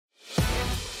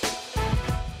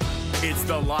It's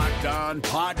the Locked On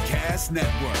Podcast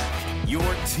Network, your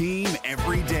team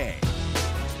every day.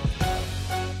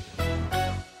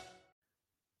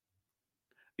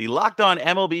 The Locked On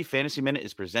MLB Fantasy Minute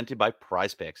is presented by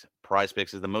Prize Picks. Prize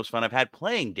Picks is the most fun I've had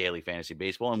playing daily fantasy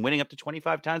baseball and winning up to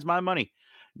 25 times my money.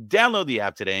 Download the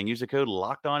app today and use the code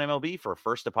LOCKEDONMLB for a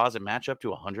first deposit match up to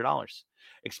 $100.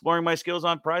 Exploring my skills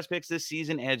on Prize Picks this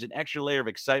season adds an extra layer of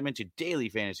excitement to daily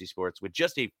fantasy sports. With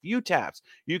just a few taps,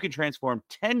 you can transform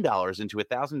 $10 into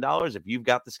 $1,000 if you've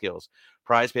got the skills.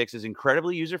 Prize Picks is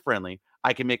incredibly user-friendly.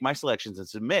 I can make my selections and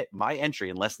submit my entry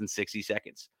in less than 60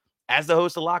 seconds. As the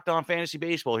host of Locked On Fantasy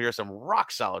Baseball, here are some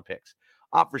rock-solid picks.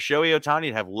 Opt for Shohei Ohtani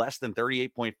to have less than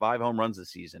 38.5 home runs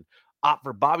this season. Opt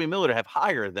for Bobby Miller to have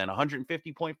higher than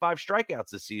 150.5 strikeouts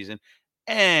this season.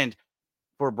 And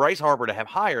for Bryce Harper to have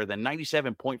higher than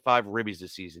 97.5 ribbies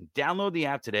this season. Download the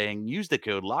app today and use the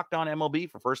code LOCKEDONMLB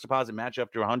for first deposit match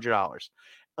up to $100.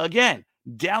 Again,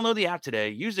 download the app today.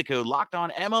 Use the code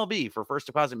LOCKEDONMLB for first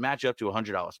deposit match up to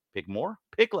 $100. Pick more,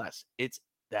 pick less. It's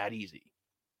that easy.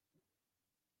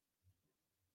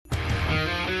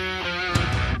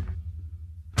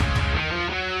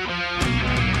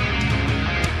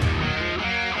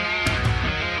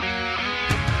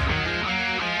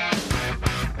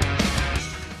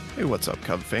 Hey, what's up,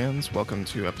 Cub fans? Welcome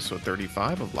to episode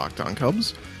 35 of Locked On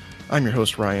Cubs. I'm your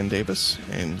host, Ryan Davis,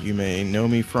 and you may know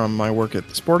me from my work at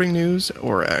the Sporting News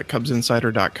or at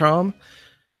CUBSinsider.com.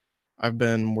 I've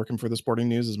been working for the Sporting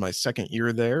News as my second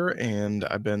year there, and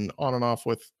I've been on and off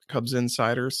with Cubs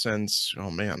Insider since,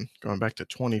 going back to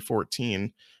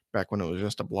 2014, back when it was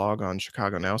just a blog on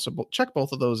Chicago Now. So check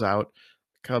both of those out.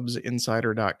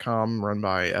 CUBSinsider.com, run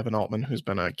by Evan Altman, who's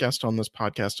been a guest on this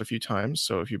podcast a few times.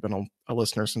 So if you've been a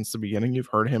listener since the beginning, you've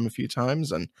heard him a few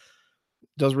times and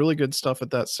does really good stuff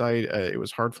at that site. It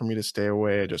was hard for me to stay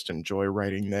away. I just enjoy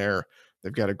writing there.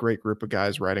 They've got a great group of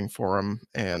guys writing for them.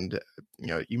 And,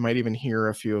 you might even hear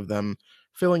a few of them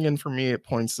filling in for me at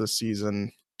points this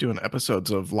season, doing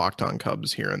episodes of Locked On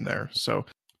Cubs here and there. So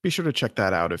be sure to check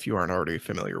that out if you aren't already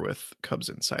familiar with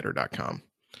CUBSinsider.com.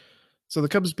 So the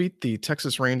Cubs beat the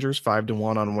Texas Rangers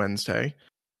 5-1 on Wednesday.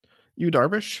 Yu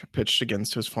Darvish pitched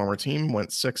against his former team,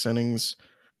 went 6 innings,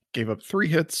 gave up 3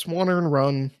 hits, 1 earned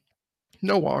run,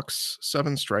 no walks,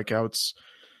 7 strikeouts.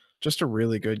 Just a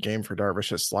really good game for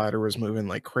Darvish. His slider was moving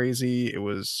like crazy. It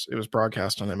was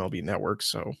broadcast on MLB Network,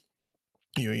 so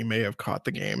you may have caught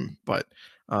the game, but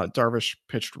Darvish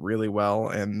pitched really well,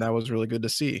 and that was really good to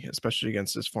see, especially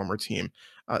against his former team.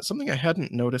 Something I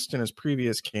hadn't noticed in his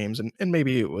previous games, and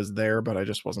maybe it was there, but I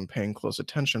just wasn't paying close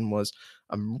attention, was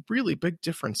a really big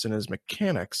difference in his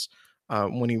mechanics.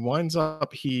 When he winds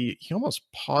up, he almost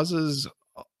pauses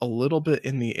a little bit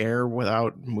in the air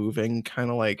without moving, kind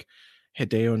of like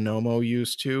Hideo Nomo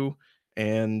used to.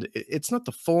 And it's not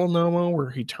the full Nomo where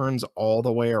he turns all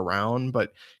the way around,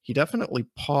 but he definitely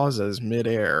pauses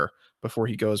midair before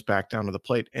he goes back down to the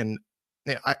plate. And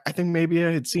I think maybe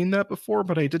I had seen that before,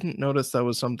 but I didn't notice that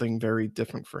was something very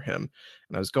different for him.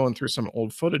 And I was going through some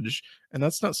old footage, and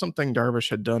that's not something Darvish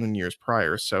had done in years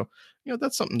prior. So,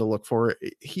 that's something to look for.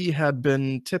 He had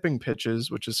been tipping pitches,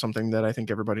 which is something that I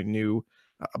think everybody knew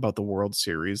about the World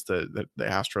Series, that the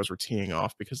Astros were teeing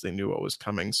off because they knew what was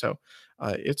coming. So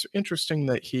it's interesting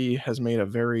that he has made a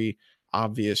very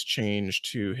obvious change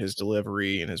to his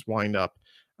delivery and his windup,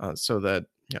 so that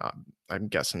I'm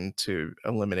guessing to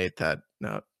eliminate that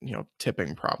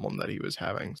tipping problem that he was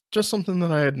having. Just something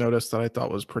that I had noticed that I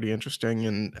thought was pretty interesting,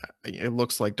 and it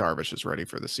looks like Darvish is ready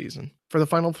for the season. For the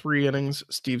final 3 innings,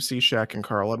 Steve Cishek and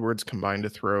Carl Edwards combined to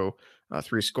throw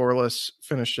 3 scoreless,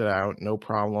 finished it out, no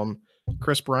problem.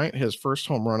 Chris Bryant, his first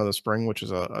home run of the spring, which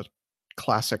is a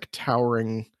classic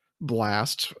towering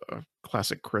blast, a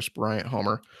classic Chris Bryant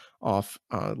homer off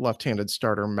left-handed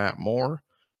starter Matt Moore.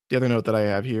 The other note that I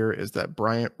have here is that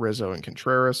Bryant, Rizzo, and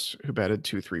Contreras, who batted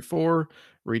 2-3-4,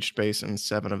 reached base in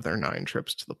 7 of their 9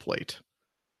 trips to the plate.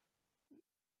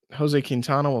 Jose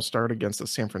Quintana will start against the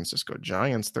San Francisco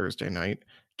Giants Thursday night.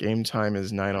 Game time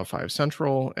is 9:05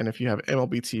 Central, and if you have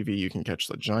MLB TV, you can catch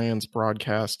the Giants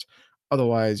broadcast.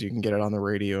 Otherwise, you can get it on the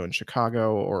radio in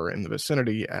Chicago or in the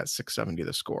vicinity at 670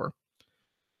 The Score.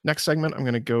 Next segment, I'm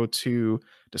going to go to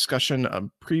discussion of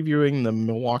previewing the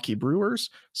Milwaukee Brewers,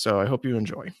 so I hope you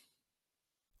enjoy.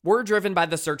 We're driven by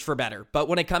the search for better, but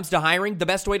when it comes to hiring, the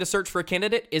best way to search for a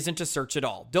candidate isn't to search at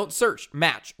all. Don't search,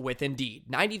 match with Indeed.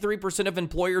 93% of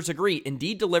employers agree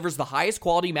Indeed delivers the highest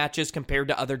quality matches compared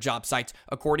to other job sites,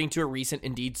 according to a recent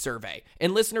Indeed survey.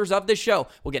 And listeners of this show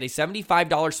will get a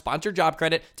 $75 sponsored job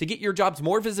credit to get your jobs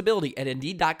more visibility at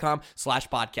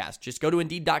Indeed.com/podcast. Just go to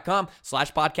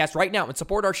Indeed.com/podcast right now and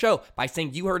support our show by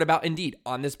saying you heard about Indeed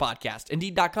on this podcast.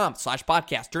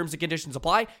 Indeed.com/podcast. Terms and conditions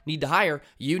apply. Need to hire?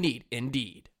 You need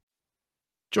Indeed.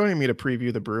 Joining me to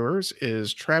preview the Brewers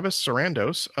is Travis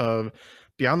Sarandos of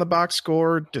Beyond the Box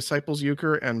Score, Disciples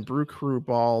Euchre, and Brew Crew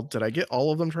Ball. Did I get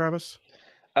all of them, Travis?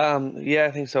 Yeah,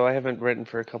 I think so. I haven't written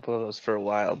for a couple of those for a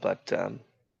while, but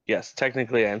yes,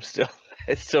 technically I'm still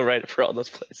writing for all those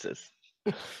places.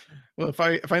 Well, if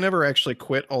I never actually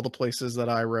quit all the places that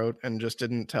I wrote and just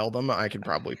didn't tell them, I could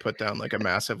probably put down like a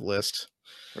massive list.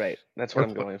 Right. That's what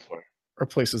I'm going for. Or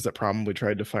places that probably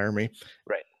tried to fire me.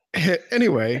 Right.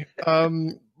 Anyway,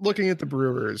 looking at the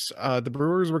Brewers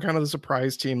were kind of the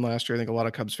surprise team last year. I think a lot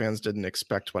of Cubs fans didn't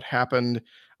expect what happened,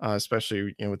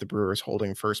 especially with the Brewers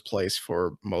holding first place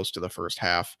for most of the first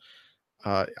half.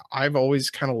 I've always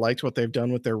kind of liked what they've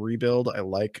done with their rebuild. I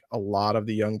like a lot of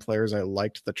the young players. I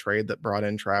liked the trade that brought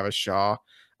in Travis Shaw.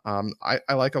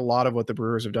 I like a lot of what the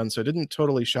Brewers have done, so it didn't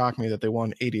totally shock me that they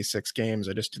won 86 games.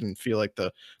 I just didn't feel like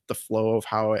the flow of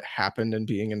how it happened and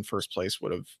being in first place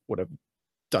would have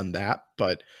done that.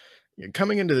 But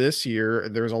coming into this year,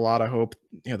 there's a lot of hope.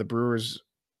 The Brewers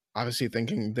obviously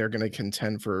thinking they're going to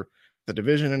contend for the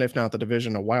division, and if not the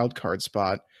division, a wild card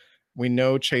spot. We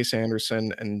know Chase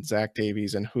Anderson and Zach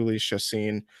Davies and Jhoulys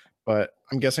Chacin, but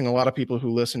I'm guessing a lot of people who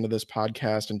listen to this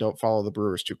podcast and don't follow the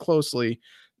Brewers too closely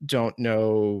don't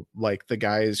know like the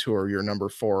guys who are your number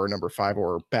 4 or number 5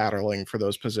 or battling for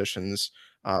those positions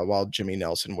while Jimmy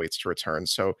Nelson waits to return.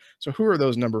 So who are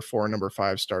those number 4 and number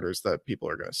 5 starters that people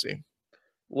are going to see?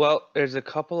 Well, there's a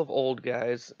couple of old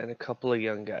guys and a couple of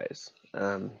young guys.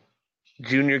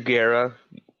 Junior Guerra,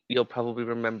 you'll probably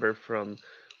remember from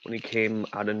when he came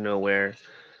out of nowhere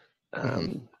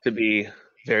to be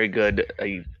very good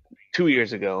 2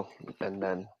 years ago, and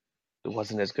then it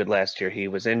wasn't as good last year. He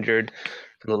was injured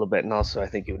for a little bit, and also I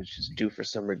think he was just due for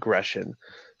some regression.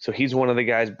 So he's one of the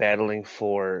guys battling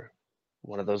for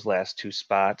one of those last 2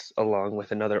 spots, along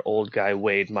with another old guy,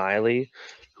 Wade Miley,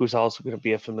 who's also going to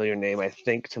be a familiar name, I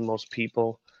think, to most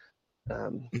people.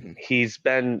 He's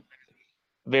been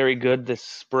very good this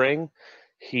spring.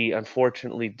 He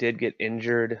unfortunately did get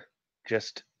injured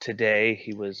just today.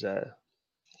 He was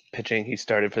pitching. He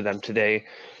started for them today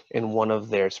in one of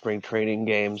their spring training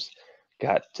games,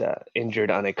 got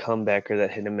injured on a comebacker that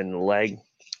hit him in the leg.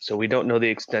 So we don't know the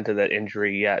extent of that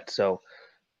injury yet. So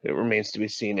it remains to be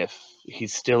seen if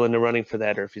he's still in the running for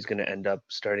that or if he's going to end up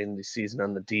starting the season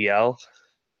on the DL.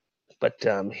 But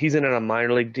he's in on a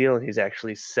minor league deal, and he's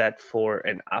actually set for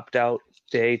an opt-out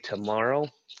day tomorrow.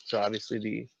 So obviously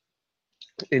the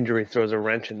injury throws a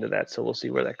wrench into that, so we'll see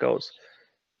where that goes.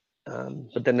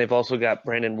 But then they've also got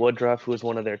Brandon Woodruff, who is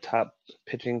one of their top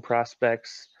pitching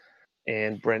prospects,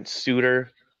 and Brent Suter,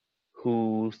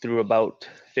 who threw about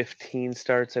 15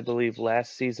 starts, I believe,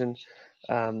 last season.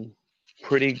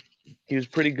 He was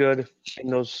pretty good in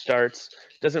those starts.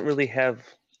 Doesn't really have,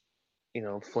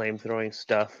 flame-throwing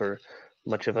stuff or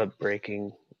much of a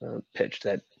breaking pitch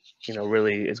that,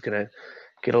 really is going to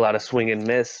get a lot of swing and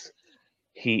miss.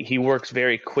 He works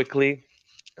very quickly.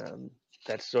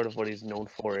 That's sort of what he's known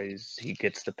for. He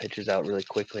gets the pitches out really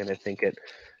quickly, and I think it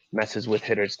messes with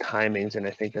hitters' timings, and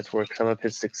I think that's where some of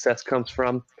his success comes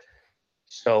from.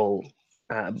 So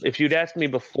if you'd asked me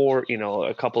before,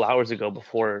 a couple hours ago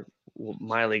before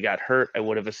Miley got hurt, I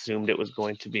would have assumed it was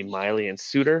going to be Miley and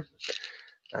Suter.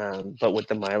 But with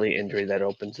the Miley injury, that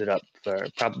opens it up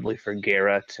probably for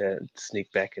Guerra to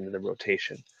sneak back into the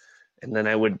rotation. And then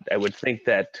I would think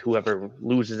that whoever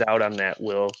loses out on that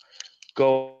will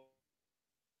go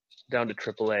down to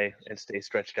AAA and stay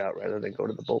stretched out rather than go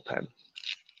to the bullpen.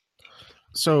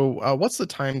 So what's the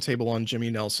timetable on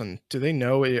Jimmy Nelson? Do they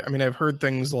know? I mean, I've heard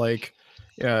things like,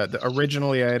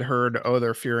 originally I had heard,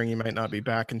 they're fearing he might not be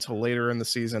back until later in the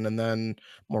season. And then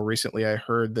more recently I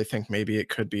heard they think maybe it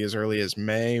could be as early as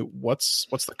May. What's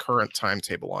the current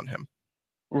timetable on him?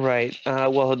 Right.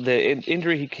 Well, the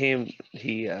injury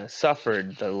he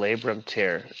suffered, the labrum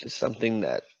tear, is something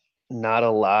that not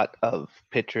a lot of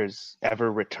pitchers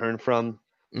ever return from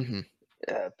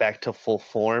back to full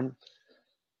form.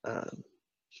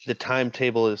 The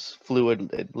timetable is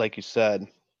fluid, like you said.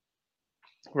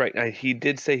 Right. He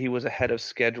did say he was ahead of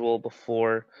schedule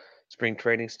before spring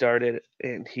training started,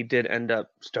 and he did end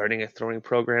up starting a throwing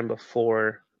program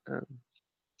before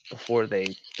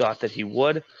they thought that he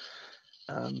would.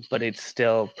 but it's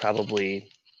still probably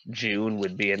June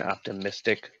would be an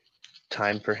optimistic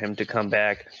time for him to come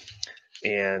back.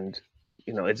 And,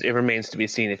 it remains to be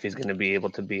seen if he's going to be able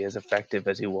to be as effective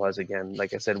as he was again.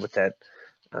 Like I said, with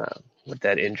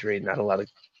that injury, not a lot of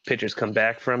pitchers come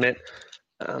back from it.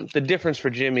 The difference for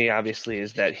Jimmy, obviously,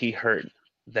 is that he hurt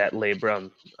that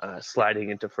labrum sliding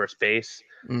into first base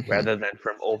rather than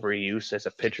from overuse as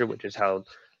a pitcher, which is how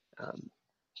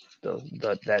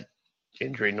that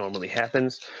injury normally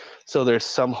happens. So there's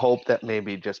some hope that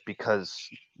maybe just because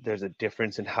there's a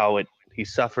difference in how he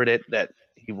suffered it, that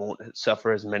he won't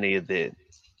suffer as many of the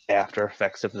after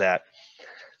effects of that.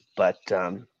 But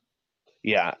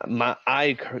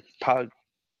I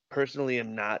personally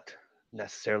am not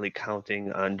necessarily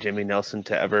counting on Jimmy Nelson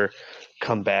to ever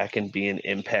come back and be an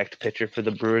impact pitcher for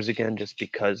the Brewers again, just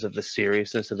because of the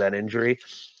seriousness of that injury.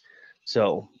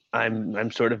 So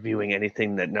I'm sort of viewing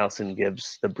anything that Nelson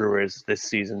gives the Brewers this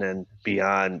season and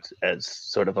beyond as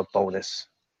sort of a bonus.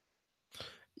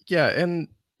 Yeah, and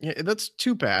that's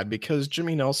too bad because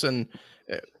Jimmy Nelson.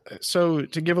 So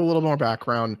to give a little more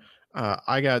background,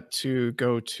 I got to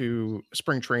go to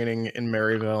spring training in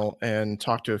Maryville and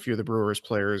talk to a few of the Brewers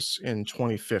players in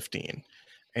 2015.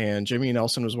 And Jimmy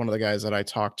Nelson was one of the guys that I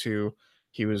talked to.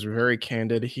 He was very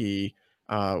candid. He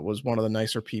was one of the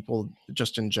nicer people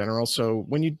just in general. So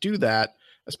when you do that,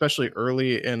 especially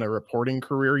early in a reporting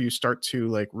career, you start to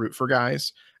like root for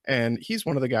guys. And he's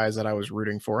one of the guys that I was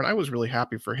rooting for. And I was really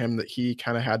happy for him that he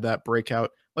kind of had that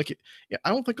breakout. Like, I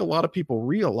don't think a lot of people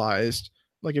realized,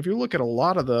 like, if you look at a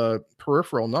lot of the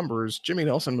peripheral numbers, Jimmy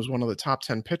Nelson was one of the top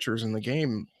 10 pitchers in the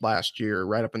game last year,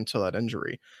 right up until that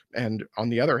injury. And on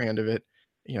the other hand of it,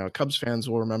 Cubs fans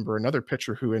will remember another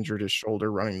pitcher who injured his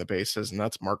shoulder running the bases, and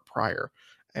that's Mark Pryor.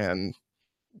 And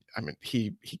I mean,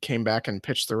 he came back and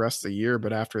pitched the rest of the year,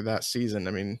 but after that season,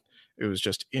 I mean, it was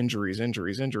just injuries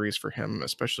for him,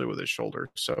 especially with his shoulder.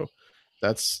 So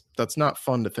that's not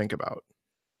fun to think about.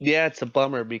 Yeah, it's a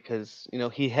bummer because,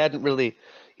 he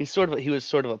was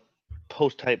sort of a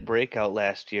post-type breakout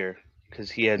last year because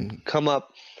he had come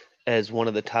up as one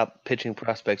of the top pitching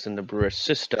prospects in the Brewers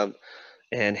system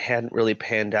and hadn't really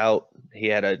panned out. He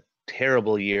had a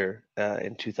terrible year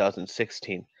in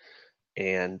 2016,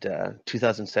 and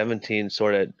 2017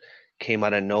 sort of came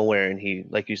out of nowhere, and he,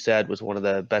 like you said, was one of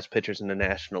the best pitchers in the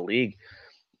National League.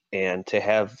 And to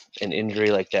have an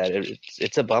injury like that,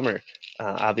 it's a bummer,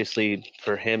 obviously,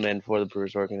 for him and for the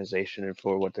Brewers organization and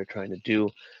for what they're trying to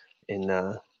do in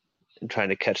trying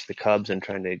to catch the Cubs and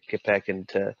trying to get back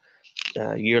into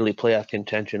yearly playoff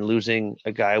contention. Losing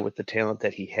a guy with the talent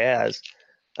that he has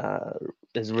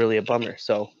is really a bummer.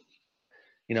 So,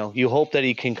 you hope that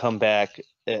he can come back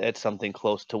at something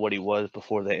close to what he was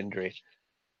before the injury.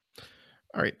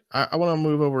 All right. I want to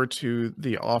move over to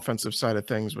the offensive side of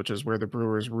things, which is where the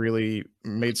Brewers really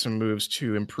made some moves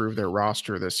to improve their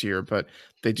roster this year. But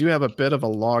they do have a bit of a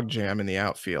logjam in the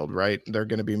outfield, right? They're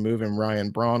going to be moving Ryan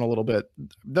Braun a little bit.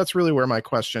 That's really where my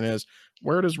question is.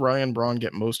 Where does Ryan Braun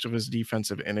get most of his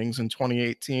defensive innings in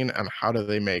 2018, and how do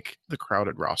they make the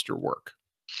crowded roster work?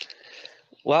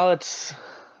 Well,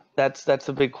 that's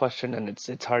a big question, and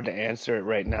it's hard to answer it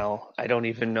right now. I don't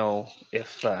even know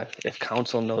if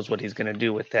Counsell knows what he's going to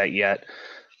do with that yet.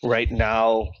 Right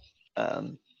now,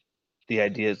 the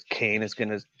idea is Kane is going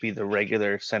to be the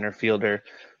regular center fielder.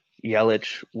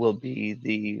 Yelich will be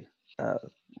the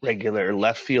regular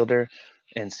left fielder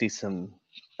and see some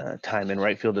time in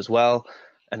right field as well.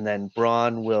 And then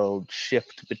Braun will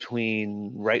shift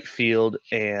between right field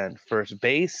and first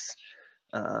base.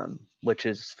 Which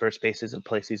is first base is a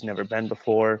place he's never been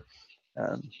before.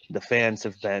 The fans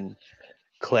have been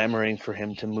clamoring for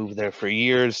him to move there for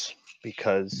years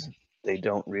because they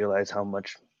don't realize how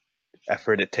much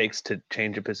effort it takes to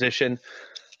change a position.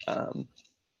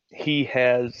 He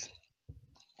has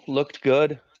looked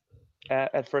good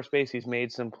at first base. He's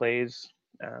made some plays.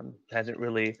 Hasn't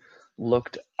really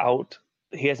looked out.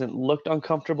 He hasn't looked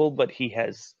uncomfortable, but he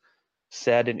has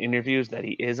said in interviews that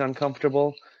he is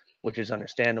uncomfortable, which is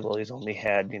understandable. He's only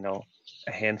had,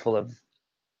 a handful of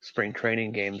spring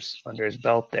training games under his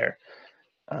belt there.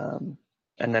 And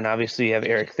then obviously you have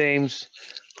Eric Thames,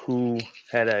 who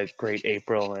had a great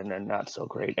April and a not so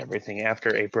great everything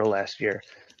after April last year,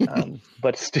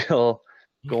 but still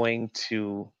going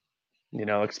to,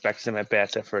 expect some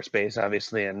at-bats at first base,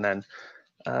 obviously. And then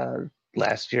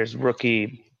last year's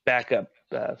rookie backup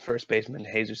first baseman,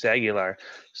 Jesus Aguilar,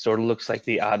 sort of looks like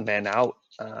the odd man out.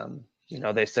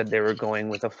 They said they were going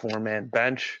with a 4-man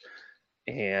bench,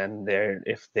 and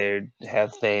if they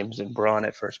have Thames and Braun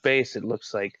at first base, it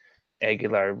looks like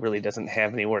Aguilar really doesn't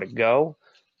have anywhere to go,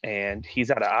 and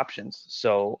he's out of options.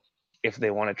 So if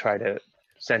they want to try to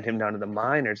send him down to the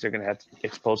minors, they're going to have to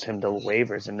expose him to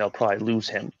waivers, and they'll probably lose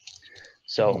him.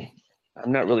 So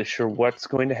I'm not really sure what's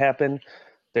going to happen.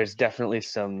 There's definitely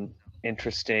some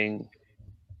interesting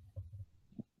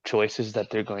choices that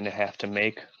they're going to have to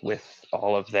make with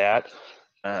all of that.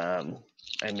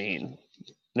 I mean,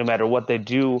 no matter what they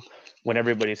do, when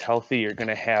everybody's healthy, you're going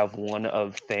to have one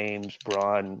of Thames,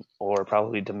 Braun, or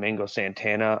probably Domingo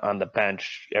Santana on the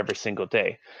bench every single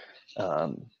day.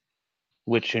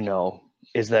 Which,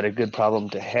 is that a good problem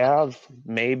to have?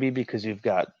 Maybe, because you've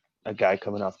got a guy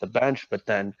coming off the bench, but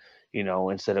then,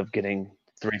 instead of getting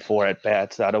 3-4 at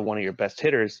bats out of one of your best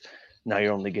hitters, now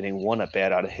you're only getting one at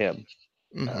bat out of him.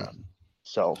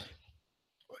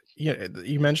 Yeah,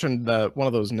 you mentioned that one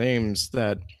of those names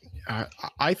that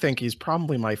I think he's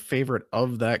probably my favorite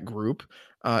of that group,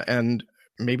 and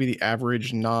maybe the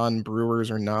average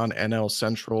non-Brewers or non-NL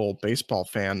Central baseball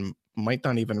fan might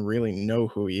not even really know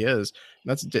who he is.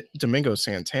 That's Domingo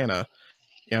Santana.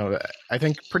 I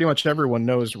think pretty much everyone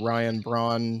knows Ryan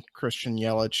Braun, Christian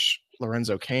Yelich,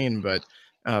 Lorenzo Cain, but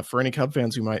for any Cub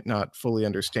fans who might not fully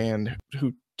understand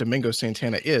who Domingo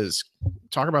Santana is,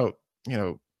 talk about,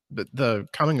 the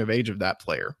coming of age of that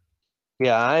player.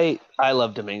 Yeah, I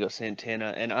love Domingo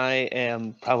Santana, and I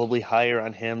am probably higher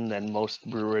on him than most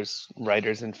Brewers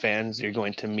writers and fans you're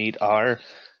going to meet are.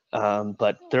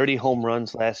 But 30 home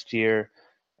runs last year,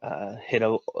 hit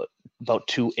about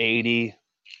 280.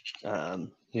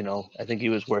 I think he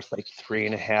was worth like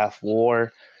 3.5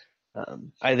 WAR.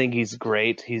 I think he's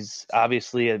great. He's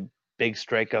obviously a big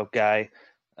strikeout guy.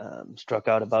 Struck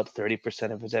out about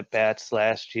 30% of his at-bats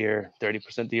last year,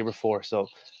 30% the year before. So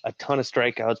a ton of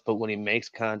strikeouts, but when he makes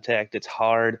contact, it's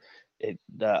hard. It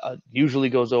usually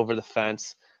goes over the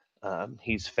fence.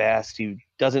 He's fast. He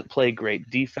doesn't play great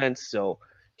defense, so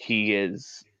he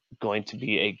is going to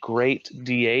be a great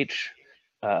DH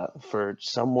for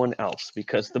someone else,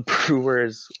 because the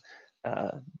Brewers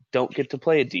don't get to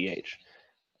play a DH.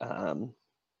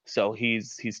 So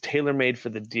he's tailor-made for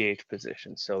the DH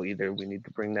position. So either we need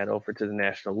to bring that over to the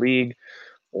National League,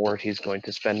 or he's going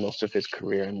to spend most of his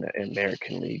career in the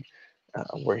American League,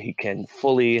 where he can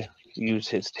fully use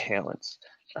his talents.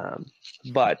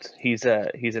 But he's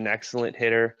an excellent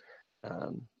hitter,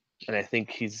 and I think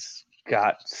he's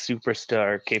got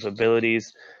superstar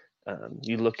capabilities.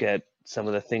 You look at some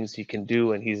of the things he can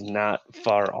do, and he's not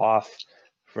far off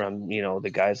from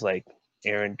the guys like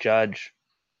Aaron Judge.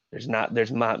 There's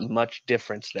not much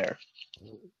difference there.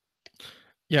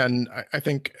 Yeah, and I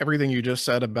think everything you just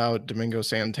said about Domingo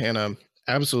Santana,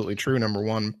 absolutely true, number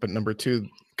one. But number two,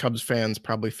 Cubs fans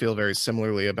probably feel very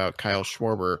similarly about Kyle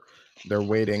Schwarber. They're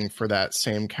waiting for that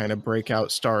same kind of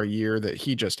breakout star year that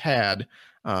he just had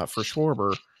for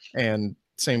Schwarber. And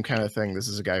same kind of thing. This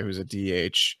is a guy who's a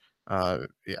DH,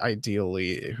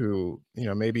 ideally, who,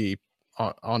 maybe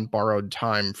on borrowed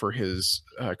time for his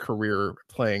career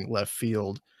playing left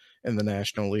field in the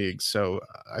National League. So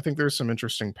I think there's some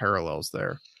interesting parallels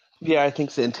there. Yeah, I think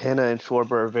Santana and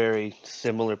Schwarber are very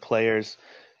similar players.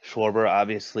 Schwarber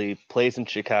obviously plays in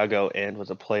Chicago and was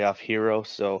a playoff hero,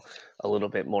 so a little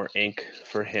bit more ink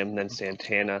for him than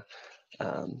Santana.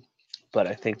 But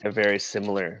I think they're very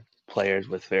similar players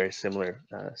with very similar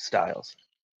styles.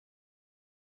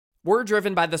 We're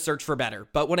driven by the search for better,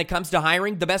 but when it comes to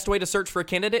hiring, the best way to search for a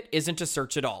candidate isn't to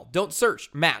search at all. Don't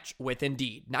search, match with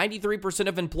Indeed. 93%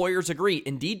 of employers agree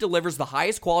Indeed delivers the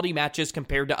highest quality matches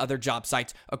compared to other job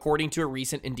sites, according to a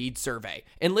recent Indeed survey.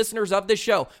 And listeners of this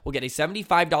show will get a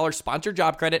 $75 sponsored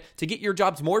job credit to get your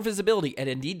jobs more visibility at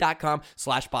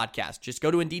Indeed.com/podcast. Just go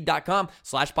to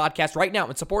Indeed.com/podcast right now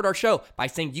and support our show by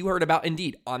saying you heard about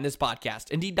Indeed on this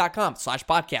podcast.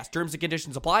 Indeed.com/podcast. Terms and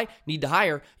conditions apply. Need to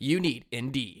hire? You need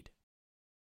Indeed.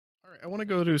 I want to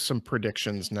go to some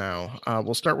predictions now.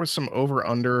 We'll start with some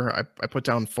over-under. I put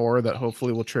down 4 that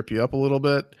hopefully will trip you up a little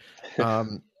bit.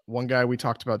 One guy we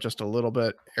talked about just a little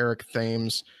bit, Eric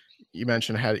Thames, you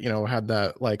mentioned had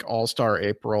that like all-star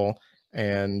April,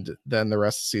 and then the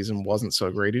rest of the season wasn't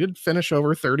so great. He did finish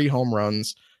over 30 home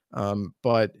runs,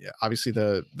 but obviously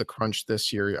the crunch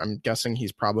this year, I'm guessing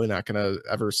he's probably not going to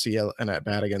ever see an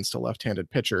at-bat against a left-handed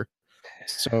pitcher.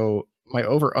 So my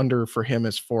over-under for him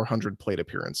is 400 plate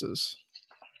appearances.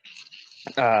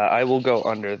 I will go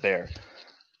under there.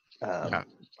 Yeah,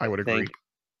 I would agree.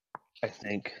 I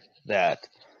think that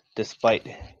despite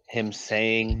him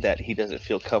saying that he doesn't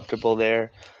feel comfortable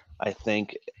there, I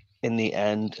think in the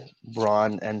end,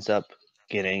 Braun ends up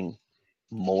getting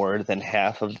more than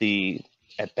half of the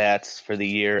at-bats for the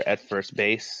year at first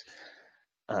base,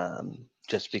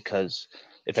 just because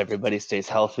if everybody stays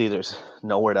healthy, there's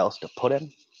nowhere else to put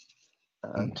him.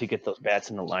 To get those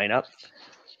bats in the lineup.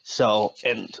 So,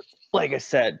 and like I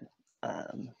said,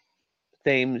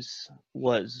 Thames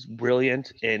was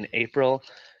brilliant in April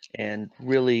and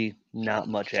really not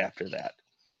much after that.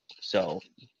 So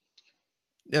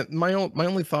yeah, my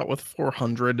only thought with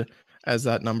 400 as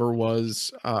that number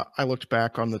was, I looked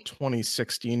back on the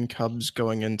 2016 Cubs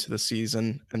going into the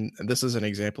season, and this is an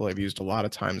example I've used a lot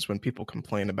of times when people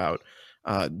complain about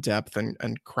depth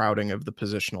and crowding of the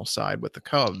positional side with the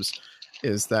Cubs,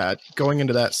 is that going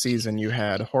into that season you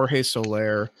had Jorge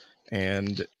Soler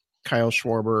and Kyle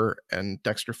Schwarber and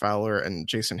Dexter Fowler and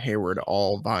Jason Hayward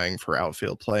all vying for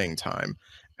outfield playing time.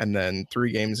 And then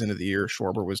 3 games into the year,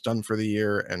 Schwarber was done for the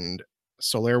year, and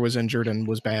Soler was injured and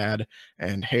was bad,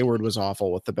 and Hayward was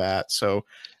awful with the bat. So,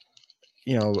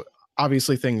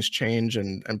 obviously things change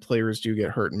and players do get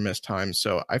hurt and miss time.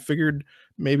 So I figured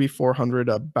maybe 400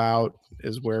 about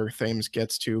is where Thames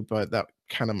gets to, but that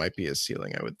kind of might be his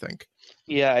ceiling, I would think.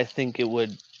 yeah, I think it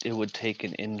would take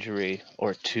an injury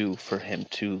or two for him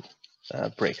to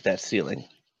break that ceiling.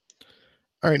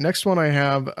 All right, next one I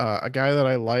have a guy that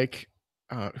I like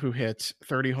who hit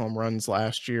 30 home runs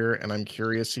last year, and I'm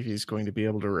curious if he's going to be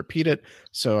able to repeat it.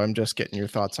 So I'm just getting your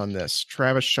thoughts on this.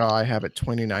 Travis Shaw, I have at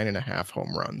 29.5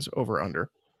 home runs, over under.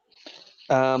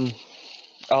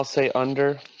 I'll say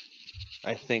under.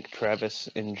 I think Travis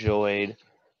enjoyed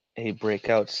a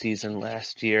breakout season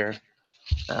last year.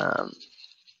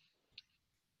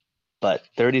 But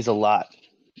 30 is a lot.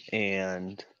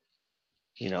 And,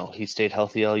 he stayed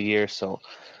healthy all year. So,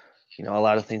 a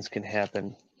lot of things can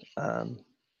happen.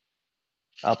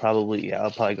 I'll probably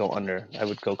go under. I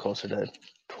would go closer to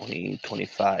 20,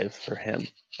 25 for him,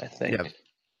 I think. Yeah,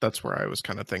 that's where I was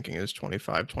kind of thinking is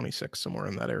 25, 26, somewhere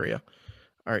in that area.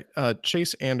 All right.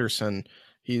 Chase Anderson,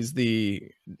 he's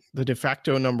the de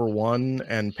facto number 1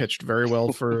 and pitched very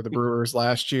well for the Brewers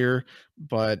last year.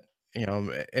 But,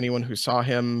 anyone who saw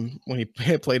him when he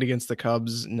played against the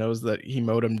Cubs knows that he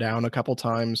mowed him down a couple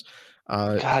times.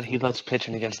 God, he loves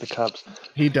pitching against the Cubs.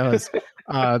 He does.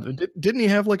 Didn't he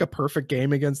have like a perfect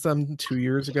game against them 2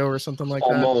 years ago or something like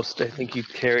that? Almost. I think he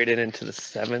carried it into the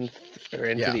 7th or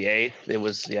into the 8th. It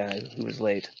was, he was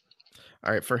late.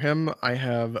 All right, for him, I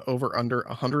have over under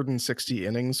 160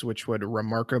 innings, which would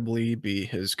remarkably be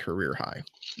his career high.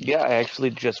 Yeah, I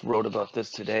actually just wrote about this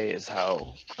today, is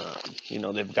how,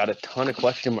 they've got a ton of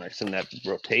question marks in that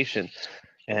rotation.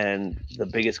 And the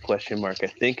biggest question mark, I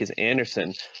think, is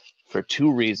Anderson for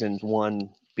 2 reasons. One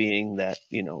being that,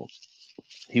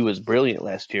 he was brilliant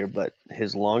last year, but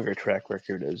his longer track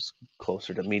record is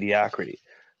closer to mediocrity.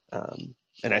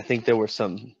 And I think there were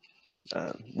some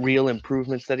real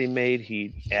improvements that he made.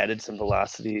 He added some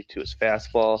velocity to his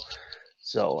fastball.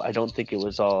 So I don't think it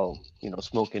was all,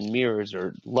 smoke and mirrors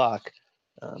or luck.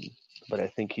 But I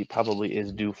think he probably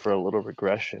is due for a little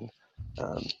regression.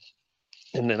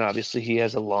 And then obviously he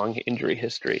has a long injury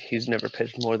history. He's never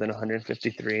pitched more than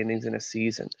 153 innings in a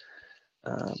season.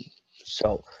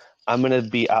 So I'm going to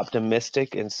be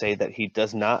optimistic and say that he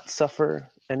does not suffer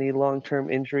any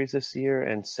long-term injuries this year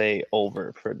and say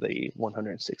over for the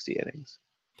 160 innings.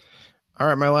 All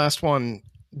right, my last one,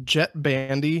 Jet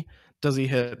Bandy. Does he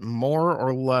hit more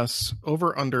or less,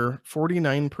 over under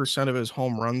 49% of his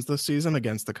home runs this season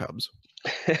against the Cubs?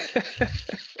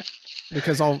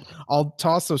 Because I'll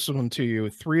toss this one to you.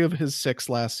 3 of his 6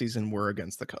 last season were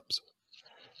against the Cubs.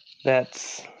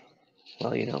 That's,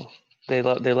 well, they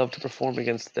love to perform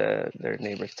against their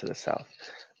neighbors to the south.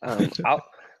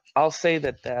 I'll say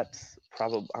that's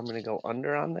probably, I'm going to go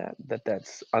under on that.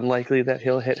 That's unlikely that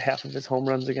he'll hit half of his home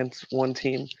runs against one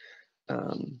team.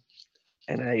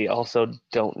 And I also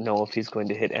don't know if he's going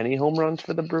to hit any home runs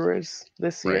for the Brewers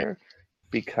this year,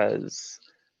 because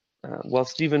while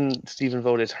Stephen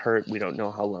Vogt is hurt, we don't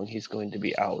know how long he's going to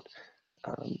be out.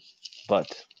 But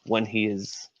when he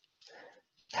is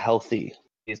healthy,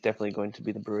 he's definitely going to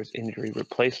be the Brewers' injury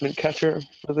replacement catcher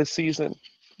for this season.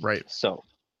 Right. So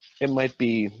it might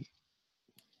be,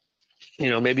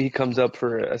 maybe he comes up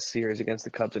for a series against the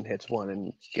Cubs and hits one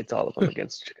and gets all of them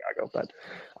against Chicago, but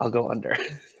I'll go under.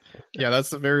 Yeah, that's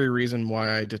the very reason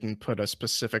why I didn't put a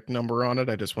specific number on it.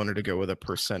 I just wanted to go with a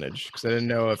percentage because I didn't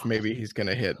know if maybe he's going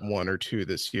to hit 1 or 2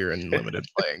 this year in limited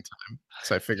playing time.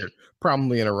 So I figured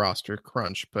probably in a roster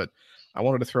crunch, but I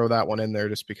wanted to throw that one in there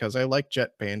just because I like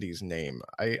Jet Bandy's name.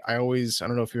 I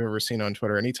don't know if you've ever seen on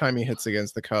Twitter, anytime he hits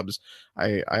against the Cubs,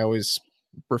 I always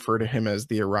refer to him as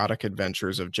the erotic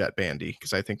adventures of Jet Bandy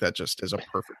because I think that just is a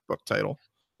perfect book title.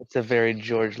 It's a very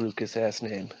George Lucas ass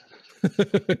name.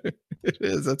 It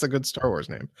is. That's a good Star Wars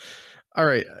name. All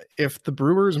right. If the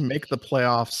Brewers make the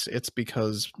playoffs, it's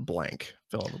because blank.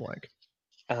 Fill in the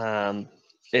blank.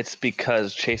 It's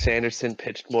because Chase Anderson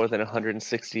pitched more than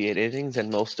 168 innings, and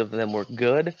most of them were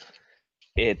good.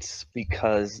 it's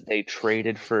because they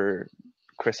traded for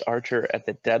Chris Archer at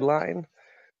the deadline,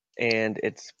 and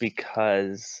it's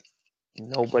because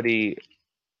nobody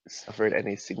suffered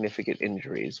any significant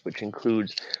injuries, which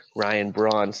includes Ryan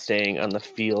Braun staying on the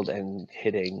field and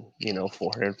hitting,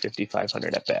 450,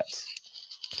 500 at bats.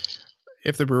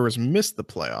 If the Brewers miss the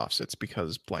playoffs, it's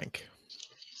because blank.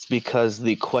 It's because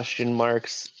the question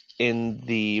marks in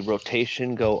the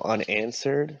rotation go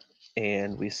unanswered,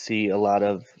 and we see a lot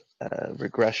of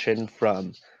regression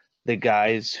from the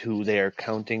guys who they are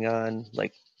counting on,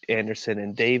 like Anderson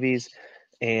and Davies,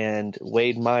 and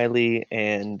Wade Miley,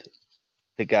 and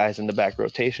the guys in the back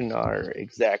rotation are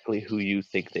exactly who you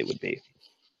think they would be.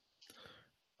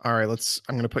 All right,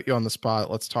 I'm going to put you on the spot.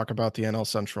 Let's talk about the NL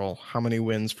Central. How many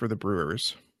wins for the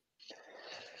Brewers?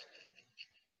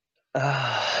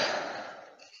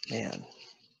 Man,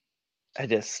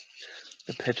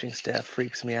 the pitching staff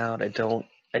freaks me out. I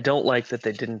don't like that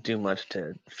they didn't do much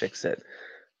to fix it.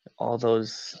 All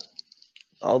those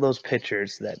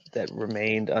pitchers that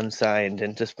remained unsigned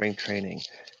into spring training,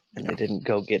 and they didn't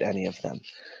go get any of them.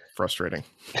 Frustrating.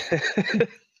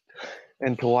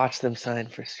 And to watch them sign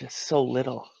for just so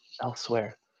little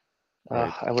elsewhere.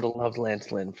 Right. I would have loved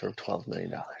Lance Lynn for $12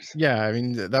 million. Yeah, I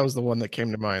mean, that was the one that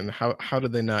came to mind. How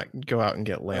did they not go out and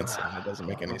get Lance Lynn? It doesn't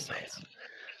make any sense.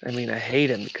 Man. I mean, I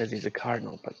hate him because he's a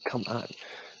Cardinal, but come on.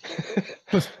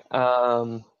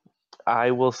 I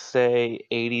will say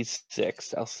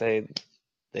 86. I'll say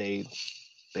they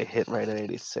hit right at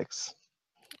 86.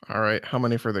 All right. How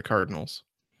many for the Cardinals?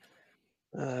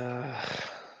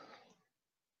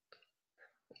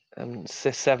 I'm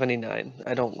 79.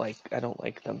 I don't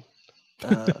like them.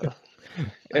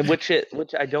 And which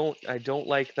I don't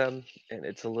like them, and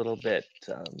it's a little bit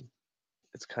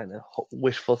it's kind of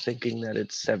wishful thinking that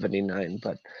it's 79,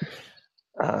 but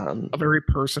a very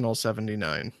personal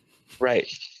 79. Right.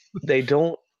 They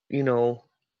don't,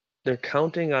 they're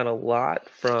counting on a lot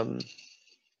from,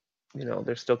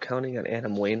 they're still counting on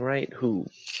Adam Wainwright, who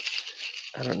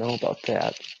I don't know about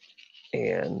that.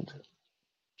 And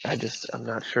I'm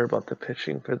not sure about the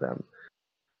pitching for them.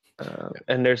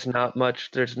 And there's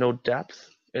no depth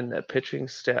in that pitching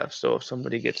staff. So if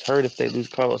somebody gets hurt, if they lose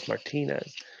Carlos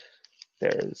Martinez,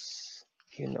 there's,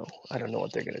 I don't know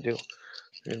what they're going to do.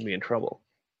 They're going to be in trouble.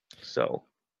 So.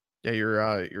 Yeah,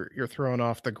 you're throwing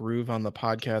off the groove on the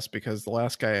podcast because the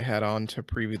last guy I had on to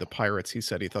preview the Pirates, he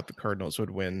said he thought the Cardinals would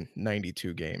win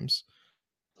 92 games.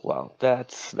 Well,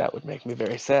 that would make me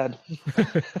very sad.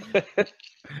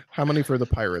 How many for the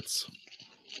Pirates?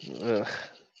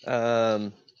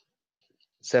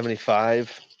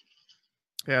 75.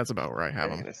 Yeah, that's about where I have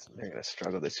them. They're gonna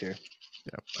struggle this year.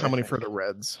 Yeah. How many for the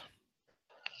Reds?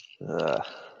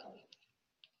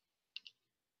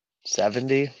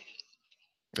 70.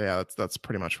 Yeah, that's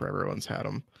pretty much where everyone's had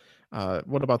them.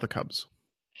 What about the Cubs?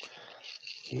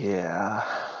 Yeah.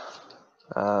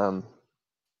 I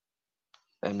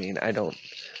mean,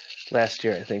 last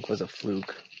year I think was a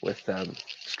fluke with them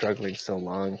struggling so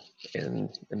long in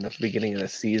the beginning of the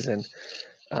season,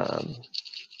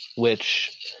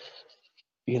 which,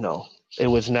 it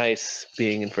was nice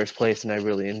being in first place, and I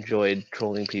really enjoyed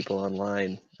trolling people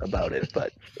online about it.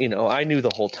 But, I knew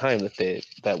the whole time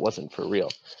that wasn't for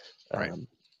real. Right.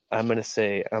 I'm gonna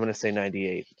say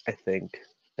 98. I think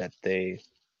that they're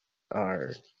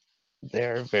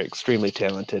very extremely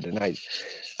talented, and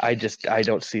I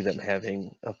don't see them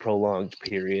having a prolonged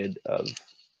period of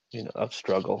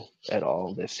struggle at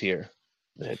all this year.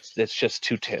 It's just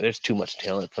there's too much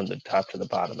talent from the top to the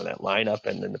bottom of that lineup,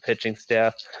 and then the pitching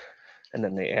staff, and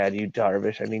then they add Yu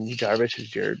Darvish. I mean, Yu Darvish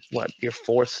is your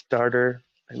fourth starter.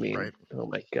 I mean, right. Oh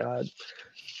my God.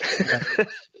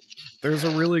 There's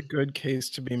a really good case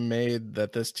to be made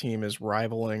that this team is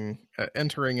rivaling,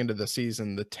 entering into the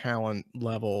season, the talent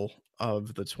level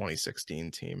of the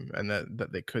 2016 team, and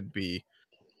that they could be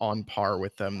on par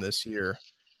with them this year.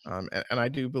 And I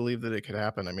do believe that it could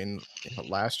happen. I mean,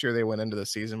 last year they went into the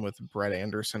season with Brett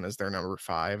Anderson as their number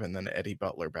 5, and then Eddie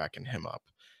Butler backing him up.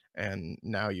 And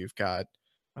now you've got,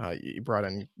 you brought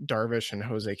in Darvish and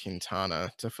Jose Quintana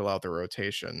to fill out the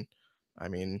rotation. I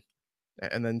mean,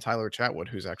 and then Tyler Chatwood,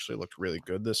 who's actually looked really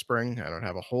good this spring. I don't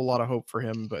have a whole lot of hope for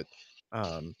him, but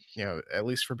at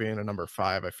least for being a number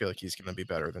 5, I feel like he's going to be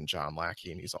better than John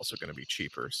Lackey, and he's also going to be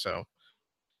cheaper. So,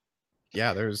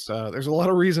 yeah, there's a lot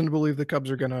of reason to believe the Cubs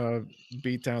are going to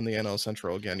beat down the NL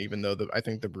Central again, even though I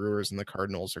think the Brewers and the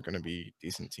Cardinals are going to be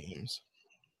decent teams.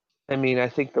 I mean, I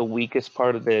think the weakest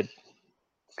part of the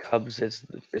Cubs is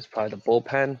probably the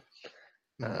bullpen.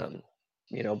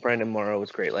 Brandon Morrow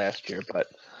was great last year, but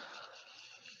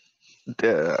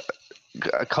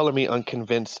color me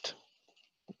unconvinced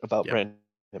about Brandon.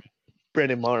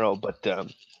 Brandon Morrow, but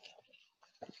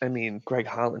I mean, Greg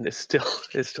Holland is still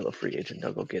a free agent.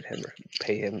 They'll go get him or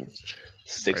pay him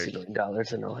 $60 million,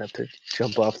 and I'll have to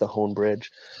jump off the Hone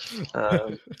Bridge.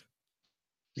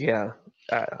 Yeah,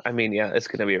 I mean, yeah, it's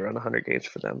going to be around 100 games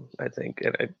for them, I think,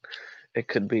 and it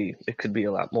could be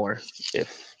a lot more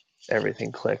if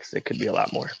everything clicks. It could be a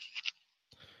lot more.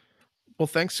 Well,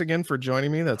 thanks again for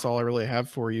joining me. That's all I really have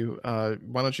for you.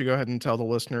 Why don't you go ahead and tell the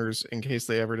listeners, in case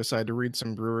they ever decide to read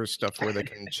some Brewers stuff, where they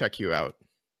can check you out?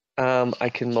 I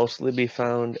can mostly be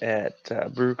found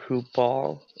at Brew Crew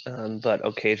Ball, but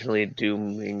occasionally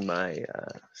doing my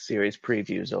series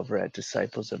previews over at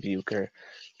Disciples of Euchre.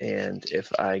 And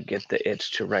if I get the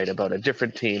itch to write about a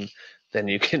different team, then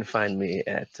you can find me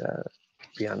at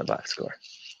Beyond the Box Score.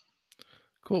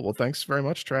 Cool. Well, thanks very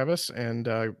much, Travis. And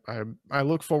I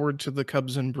look forward to the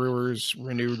Cubs and Brewers'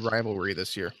 renewed rivalry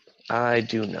this year. I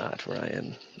do not,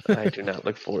 Ryan. I do not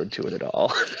look forward to it at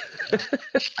all.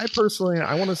 I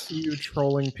want to see you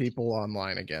trolling people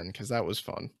online again, because that was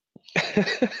fun.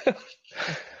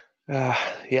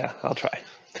 Yeah, I'll try.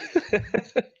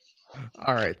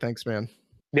 All right. Thanks, man.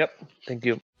 Yep. Thank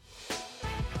you.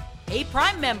 Hey,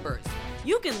 Prime members,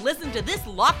 you can listen to this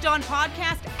Locked On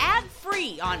podcast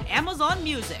ad-free on Amazon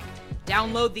Music.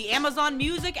 Download the Amazon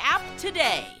Music app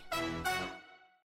today.